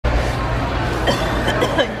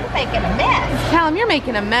Callum, you're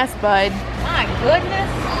making a mess, bud. My goodness.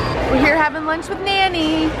 We're here having lunch with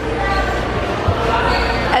Nanny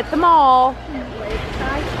at the mall.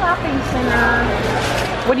 Lakeside Shopping Center.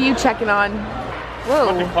 What are you checking on?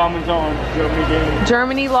 Whoa. Nothing commons on Germany game.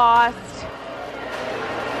 Germany lost.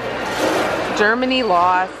 Germany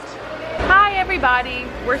lost. Hi everybody.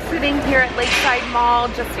 We're sitting here at Lakeside Mall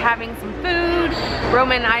just having some food.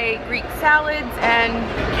 Roman and I ate Greek salads and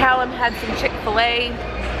Callum had some Chick-fil-A.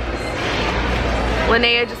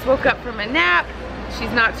 Linnea just woke up from a nap.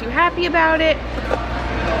 She's not too happy about it.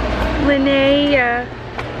 Linnea.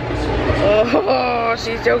 Oh,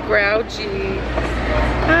 she's so grouchy.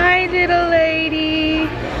 Hi, little lady.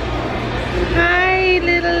 Hi,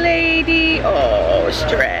 little lady. Oh,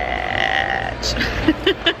 stretch.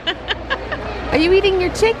 Are you eating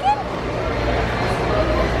your chicken?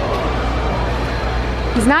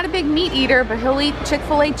 He's not a big meat eater, but he'll eat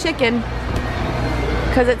Chick-fil-A chicken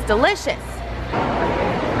because it's delicious.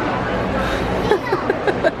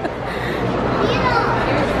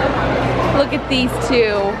 Look at these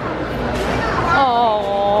two.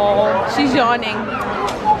 Oh, she's yawning.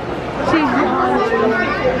 She's yawning.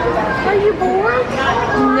 Are you bored?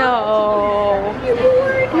 No. You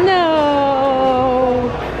bored? No.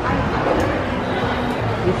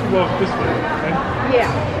 We should walk this way, okay?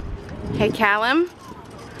 Yeah. Hey Callum,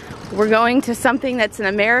 we're going to something that's an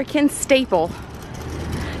American staple.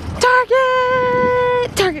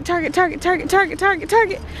 Target! Target, Target, Target, Target, Target, Target,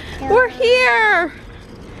 Target. We're here!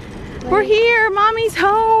 We're here, Mommy's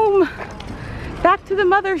home. Back to the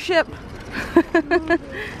mothership.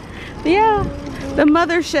 Yeah, the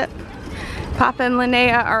mothership. Papa and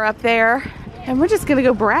Linnea are up there. And we're just gonna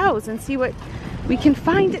go browse and see what we can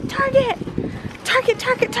find at Target. Target,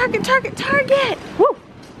 Target, Target, Target, Target. Woo!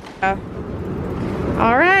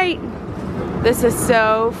 All right. This is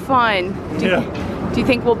so fun. Do you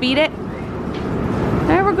think we'll beat it?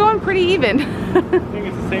 We're going pretty even. I think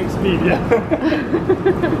it's the same speed, yeah.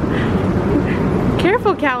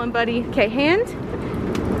 Careful, Callum, buddy. Okay, hand.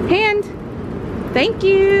 Hand. Thank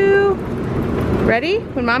you. Ready?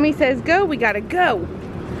 When Mommy says go, we gotta go.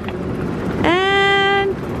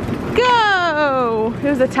 And go. It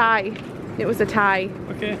was a tie. It was a tie.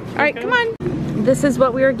 Okay. All right, come on. This is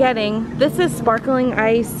what we are getting. This is sparkling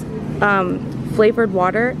ice flavored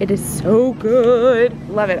water. It is so good.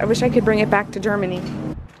 Love it. I wish I could bring it back to Germany.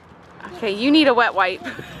 Okay, you need a wet wipe.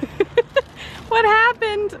 What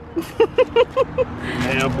happened?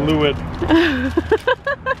 Yeah, I blew it.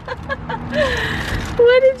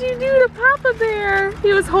 What did you do to Papa Bear?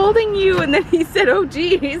 He was holding you and then he said, oh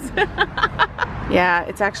geez. Yeah,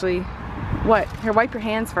 it's actually, what? Here, wipe your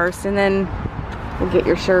hands first and then we'll get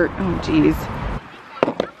your shirt. Oh geez.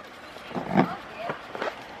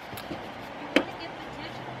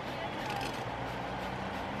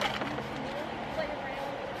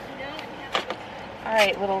 All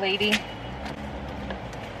right, little lady.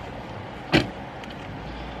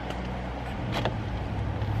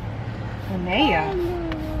 Linnea.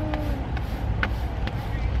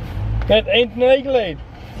 That ain't nagelaid.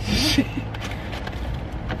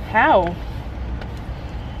 How?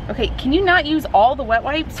 Okay, can you not use all the wet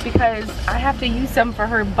wipes because I have to use some for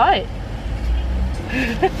her butt?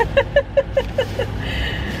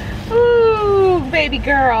 Ooh, baby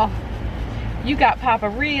girl. You got Papa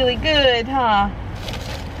really good, huh?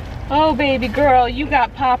 Oh, baby girl, you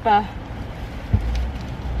got Papa.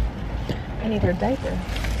 I need her diaper.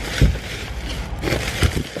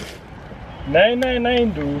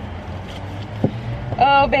 Nein, du.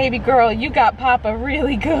 Oh, baby girl, you got Papa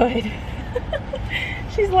really good.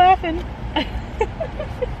 She's laughing.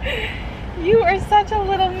 You are such a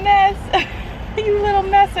little mess. You little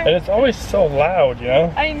messer. And it's always so loud, you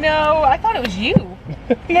know? I know. I thought it was you.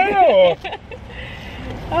 No.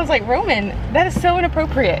 I was like, Roman, that is so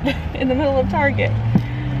inappropriate in the middle of Target.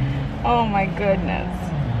 Oh my goodness.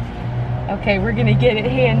 Okay, we're gonna get it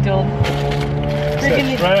handled. Is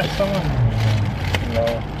that trash, someone? No.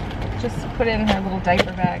 Just put it in her little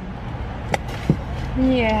diaper bag.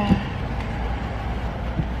 Yeah.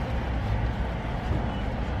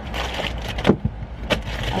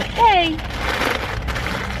 Okay.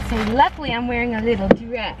 So luckily I'm wearing a little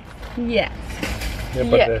dress. Yes. Yeah,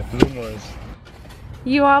 but Yes. the blue ones.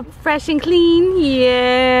 You all fresh and clean?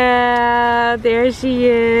 Yeah. There she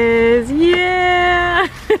is. Yeah.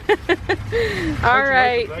 All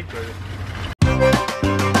right.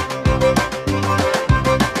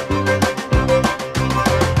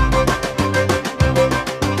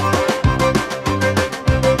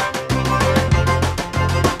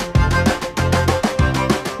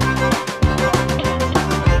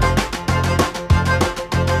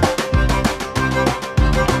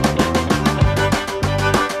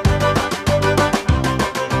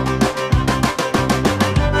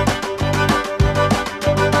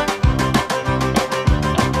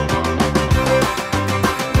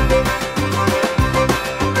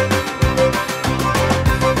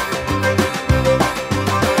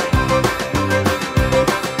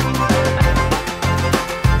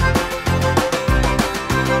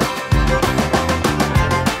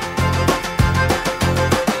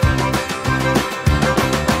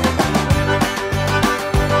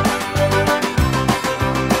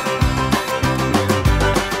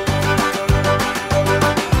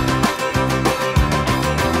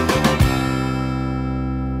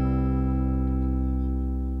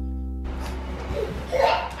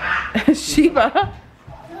 Sheba?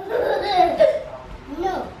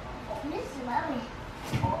 No. This is mommy.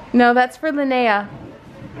 No, that's for Linnea.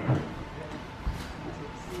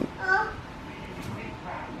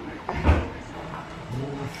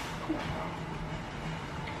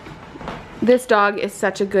 This dog is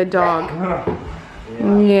such a good dog.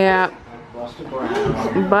 Yeah.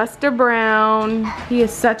 Buster Brown. He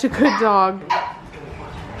is such a good dog.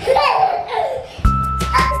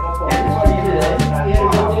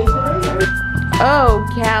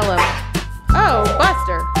 Okay.